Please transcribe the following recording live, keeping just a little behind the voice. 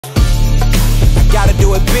Gotta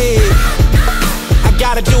do it big. I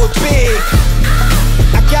gotta do it big.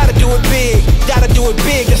 I gotta do it big. Gotta do it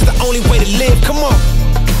big. That's the only way to live. Come on.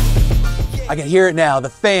 I can hear it now, the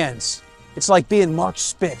fans. It's like being Mark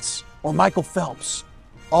Spitz or Michael Phelps,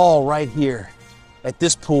 all right here at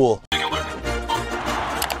this pool.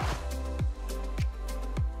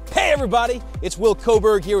 Hey everybody, it's Will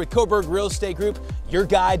Coburg here with Coburg Real Estate Group, your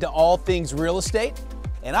guide to all things real estate.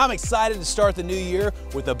 And I'm excited to start the new year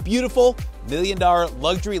with a beautiful $1 million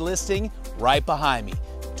luxury listing right behind me.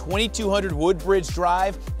 2200 Woodbridge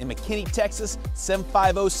Drive in McKinney, Texas,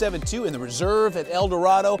 75072 in the reserve at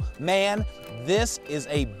Eldorado. Man, this is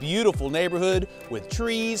a beautiful neighborhood with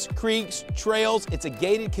trees, creeks, trails. It's a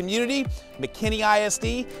gated community, McKinney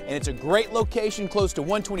ISD, and it's a great location close to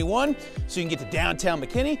 121, so you can get to downtown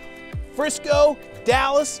McKinney, Frisco,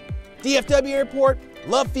 Dallas, DFW Airport,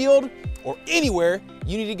 Love Field, or anywhere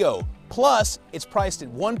you need to go. Plus, it's priced at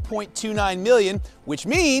 $1.29 million, which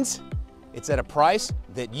means it's at a price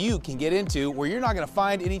that you can get into where you're not gonna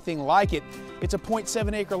find anything like it. It's a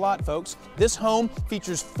 0.7 acre lot, folks. This home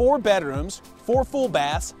features 4 bedrooms, 4 full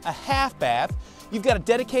baths, a half bath. You've got a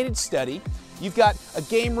dedicated study. You've got a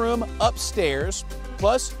game room upstairs.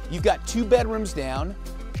 Plus, you've got 2 bedrooms down,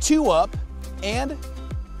 2 up, and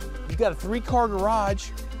you've got a 3-car garage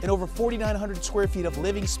and over 4,900 square feet of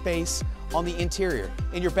living space on the interior.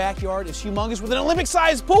 And your backyard is humongous with an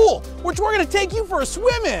Olympic-sized pool, which we're gonna take you for a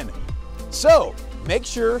swim in. So, make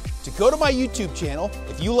sure to go to my YouTube channel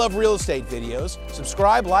if you love real estate videos.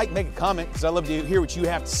 Subscribe, like, make a comment, because I love to hear what you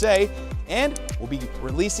have to say. And we'll be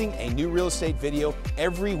releasing a new real estate video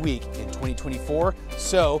every week in 2024.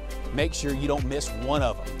 So, make sure you don't miss one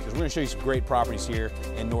of them, because we're gonna show you some great properties here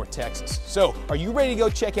in North Texas. So, are you ready to go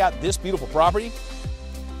check out this beautiful property?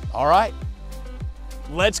 All right,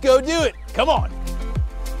 let's go do it. Come on.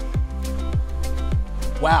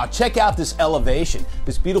 Wow, check out this elevation,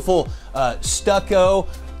 this beautiful stucco,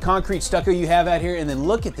 concrete stucco you have out here, and then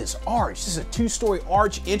look at this arch. This is a 2-story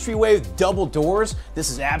arch entryway with double doors.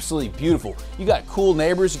 This is absolutely beautiful. You got cool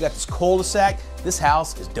neighbors, you got this cul-de-sac. This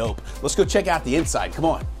house is dope. Let's go check out the inside, come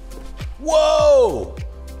on. Whoa,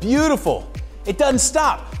 beautiful. It doesn't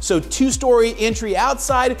stop. So 2-story entry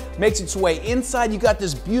outside makes its way inside. You got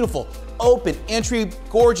this beautiful open entry,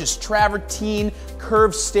 gorgeous travertine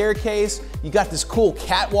curved staircase. You got this cool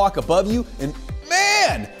catwalk above you, and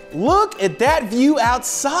man, look at that view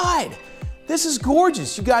outside. This is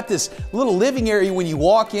gorgeous. You got this little living area when you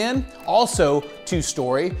walk in, also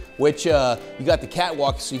 2-story, which you got the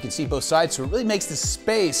catwalk so you can see both sides, so it really makes this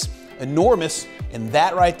space enormous. And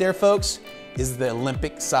that right there, folks, is the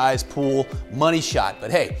Olympic-sized pool money shot.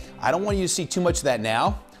 But hey, I don't want you to see too much of that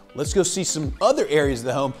now. Let's go see some other areas of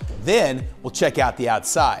the home, then we'll check out the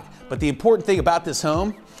outside. But the important thing about this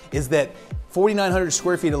home is that 4,900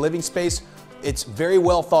 square feet of living space, it's very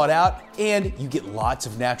well thought out, and you get lots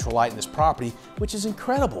of natural light in this property, which is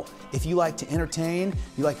incredible. If you like to entertain,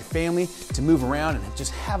 you like your family to move around and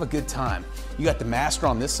just have a good time. You got the master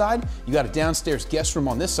on this side, you got a downstairs guest room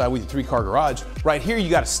on this side with your 3-car garage. Right here, you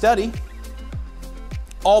got a study.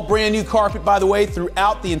 All brand new carpet, by the way,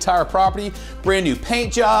 throughout the entire property. Brand new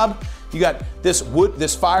paint job. You got this wood,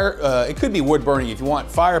 this fire, it could be wood burning if you want,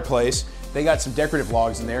 fireplace. They got some decorative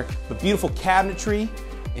logs in there, but beautiful cabinetry.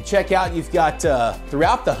 And check out, you've got,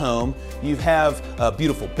 throughout the home, you have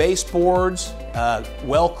beautiful baseboards,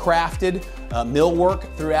 well-crafted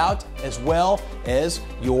millwork throughout, as well as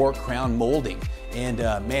your crown molding. And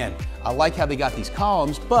man, I like how they got these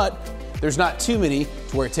columns, but there's not too many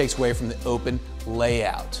to where it takes away from the open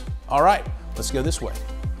layout. All right, let's go this way.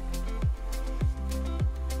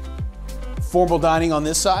 Formal dining on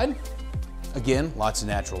this side. Again, lots of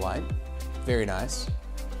natural light. Very nice.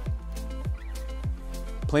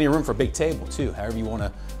 Plenty of room for a big table too, however you want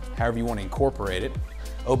to incorporate it.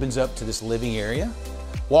 Opens up to this living area.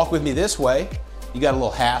 Walk with me this way. You got a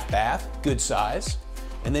little half bath, good size.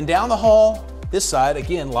 And then down the hall, this side,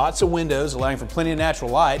 again, lots of windows allowing for plenty of natural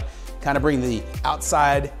light. Kind of bring the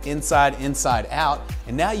outside, inside out.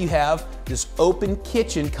 And now you have this open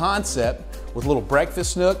kitchen concept with a little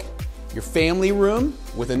breakfast nook, your family room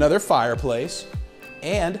with another fireplace,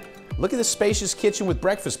 and look at this spacious kitchen with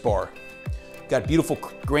breakfast bar. Got beautiful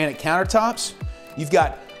granite countertops. You've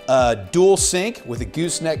got a dual sink with a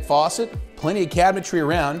gooseneck faucet, plenty of cabinetry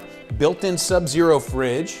around, built-in SubZero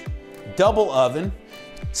fridge, double oven,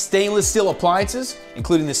 stainless steel appliances,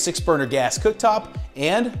 including the 6-burner gas cooktop,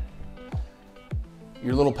 and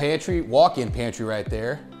your little pantry, walk-in pantry right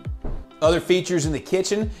there. Other features in the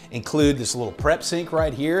kitchen include this little prep sink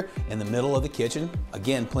right here in the middle of the kitchen.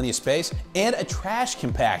 Again, plenty of space, and a trash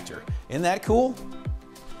compactor. Isn't that cool?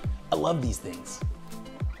 I love these things.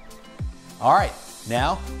 All right,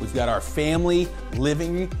 Now, we've got our family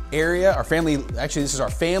living area. Actually, this is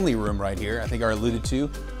our family room right here, I think I alluded to.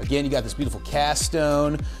 Again, you got this beautiful cast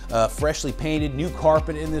stone, freshly painted, new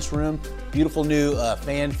carpet in this room, beautiful new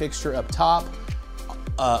fan fixture up top,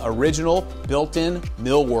 original built-in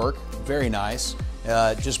millwork, very nice.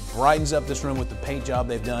 Just brightens up this room with the paint job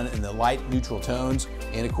they've done in the light neutral tones.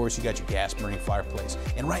 And of course, you got your gas burning fireplace.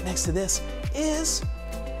 And right next to this is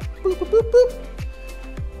boop, boop, boop,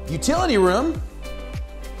 boop, utility room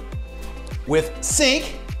with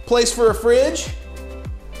sink, place for a fridge,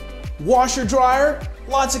 washer dryer,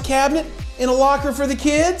 lots of cabinet, and a locker for the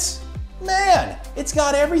kids. Man, it's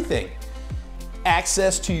got everything.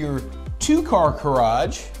 Access to your 2-car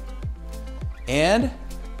garage, and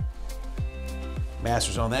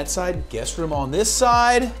master's on that side, guest room on this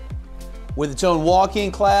side, with its own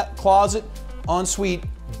walk-in closet, ensuite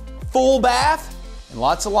full bath, and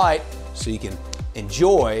lots of light so you can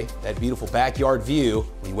enjoy that beautiful backyard view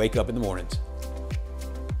when you wake up in the mornings.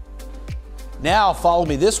 Now follow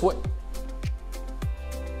me this way.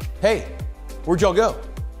 Hey, where'd y'all go?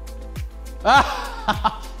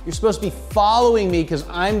 You're supposed to be following me because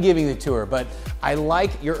I'm giving the tour, but I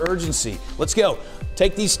like your urgency. Let's go.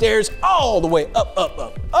 Take these stairs all the way up, up,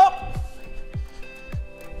 up, up.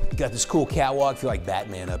 You got this cool catwalk, feel like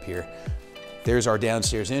Batman up here. There's our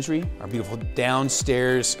downstairs entry, our beautiful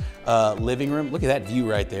downstairs living room. Look at that view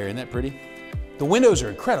right there, isn't that pretty? The windows are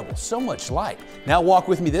incredible, so much light. Now walk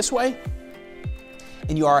with me this way,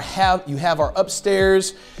 and you have our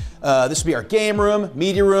upstairs. This will be our game room,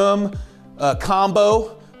 media room,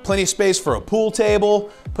 combo, plenty of space for a pool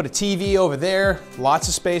table, put a TV over there, lots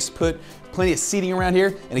of space to put plenty of seating around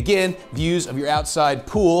here, and again, views of your outside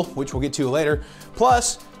pool, which we'll get to later.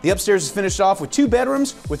 Plus, the upstairs is finished off with 2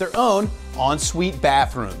 bedrooms with their own ensuite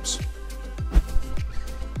bathrooms.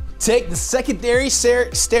 Take the secondary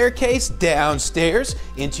staircase downstairs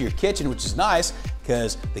into your kitchen, which is nice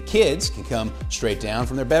because the kids can come straight down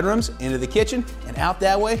from their bedrooms into the kitchen and out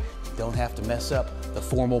that way. You don't have to mess up the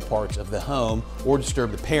formal parts of the home or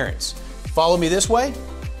disturb the parents. Follow me this way.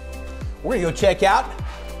 We're gonna go check out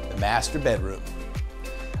the master bedroom.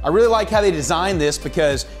 I really like how they designed this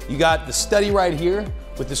because you got the study right here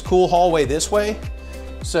with this cool hallway this way.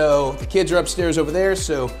 So the kids are upstairs over there,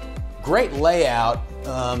 so great layout,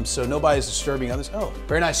 so nobody's disturbing others. Oh,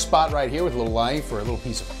 very nice spot right here with a little lighting for a little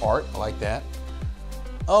piece of art. I like that.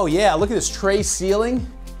 Oh yeah, look at this tray ceiling.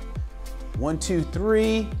 1, 2,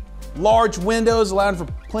 3. Large windows allowing for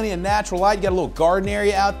plenty of natural light. You got a little garden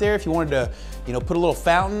area out there if you wanted to, put a little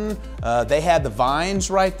fountain. They had the vines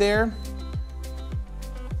right there.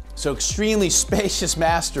 So extremely spacious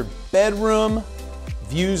master bedroom.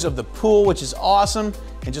 Views of the pool, which is awesome.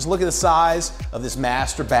 And just look at the size of this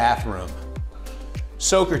master bathroom.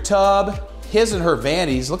 Soaker tub, his and her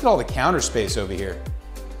vanities. Look at all the counter space over here.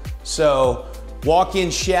 So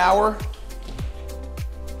walk-in shower.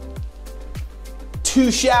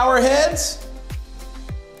 2 shower heads.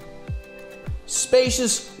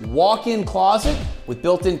 Spacious walk-in closet with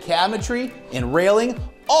built-in cabinetry and railing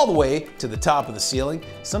all the way to the top of the ceiling.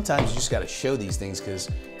 Sometimes you just gotta show these things because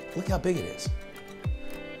look how big it is.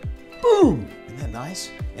 Boom! Isn't that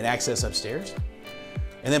nice? And access upstairs.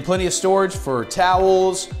 And then plenty of storage for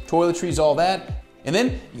towels, toiletries, all that. And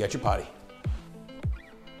then you got your potty.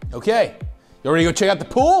 Okay, you ready to go check out the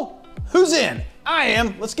pool? Who's in? I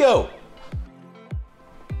am, let's go.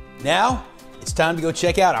 Now, it's time to go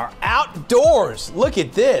check out our outdoors. Look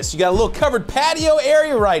at this. You got a little covered patio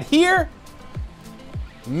area right here.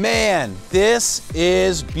 Man, this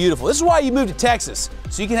is beautiful. This is why you moved to Texas,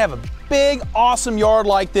 so you can have a big, awesome yard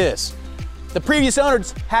like this. The previous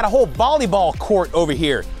owners had a whole volleyball court over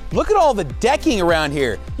here. Look at all the decking around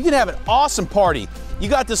here. You can have an awesome party. You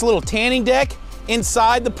got this little tanning deck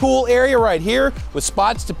inside the pool area right here with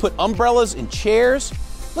spots to put umbrellas and chairs.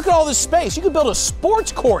 Look at all this space. You could build a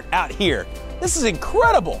sports court out here. This is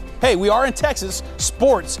incredible. Hey, we are in Texas.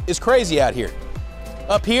 Sports is crazy out here.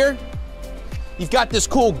 Up here, you've got this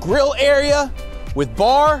cool grill area with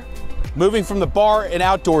bar. Moving from the bar and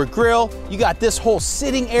outdoor grill, you got this whole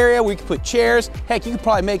sitting area where you can put chairs. Heck, you could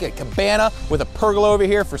probably make a cabana with a pergola over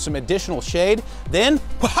here for some additional shade. Then,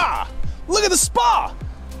 wow, look at the spa.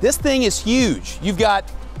 This thing is huge. You could at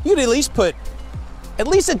least put, at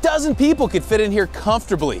least a dozen people could fit in here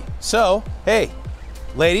comfortably. So, hey,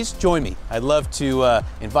 ladies, join me. I'd love to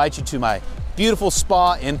invite you to my beautiful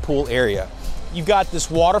spa and pool area. You've got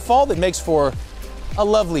this waterfall that makes for a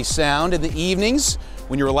lovely sound in the evenings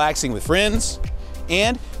when you're relaxing with friends.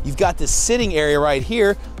 And you've got this sitting area right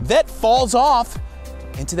here that falls off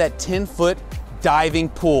into that 10-foot diving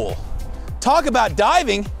pool. Talk about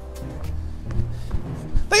diving.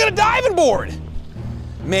 They got a diving board.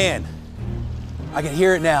 Man, I can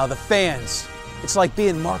hear it now, the fans. It's like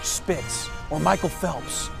being Mark Spitz or Michael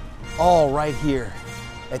Phelps, all right here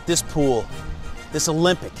at this pool, this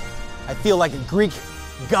Olympic. I feel like a Greek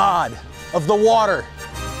god of the water.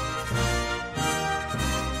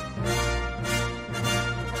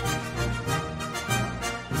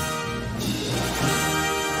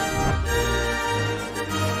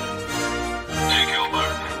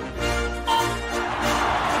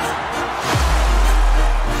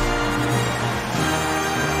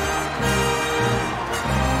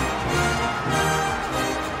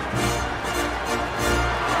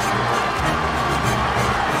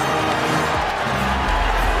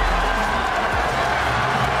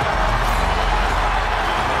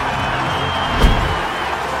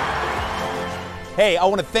 Hey, I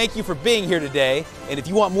want to thank you for being here today. And if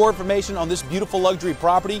you want more information on this beautiful luxury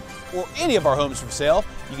property or any of our homes for sale,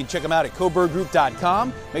 you can check them out at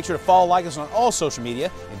coberggroup.com. Make sure to follow, like us on all social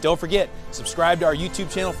media. And don't forget, subscribe to our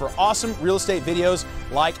YouTube channel for awesome real estate videos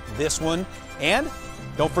like this one. And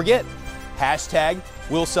don't forget, hashtag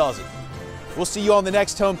Will Sells It. We'll see you on the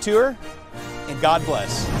next home tour, and God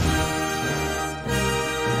bless.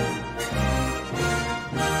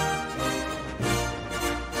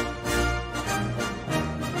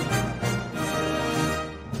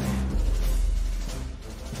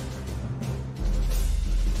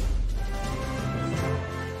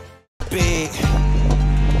 Big.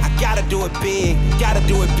 I gotta do it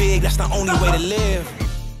big, that's the only way to live.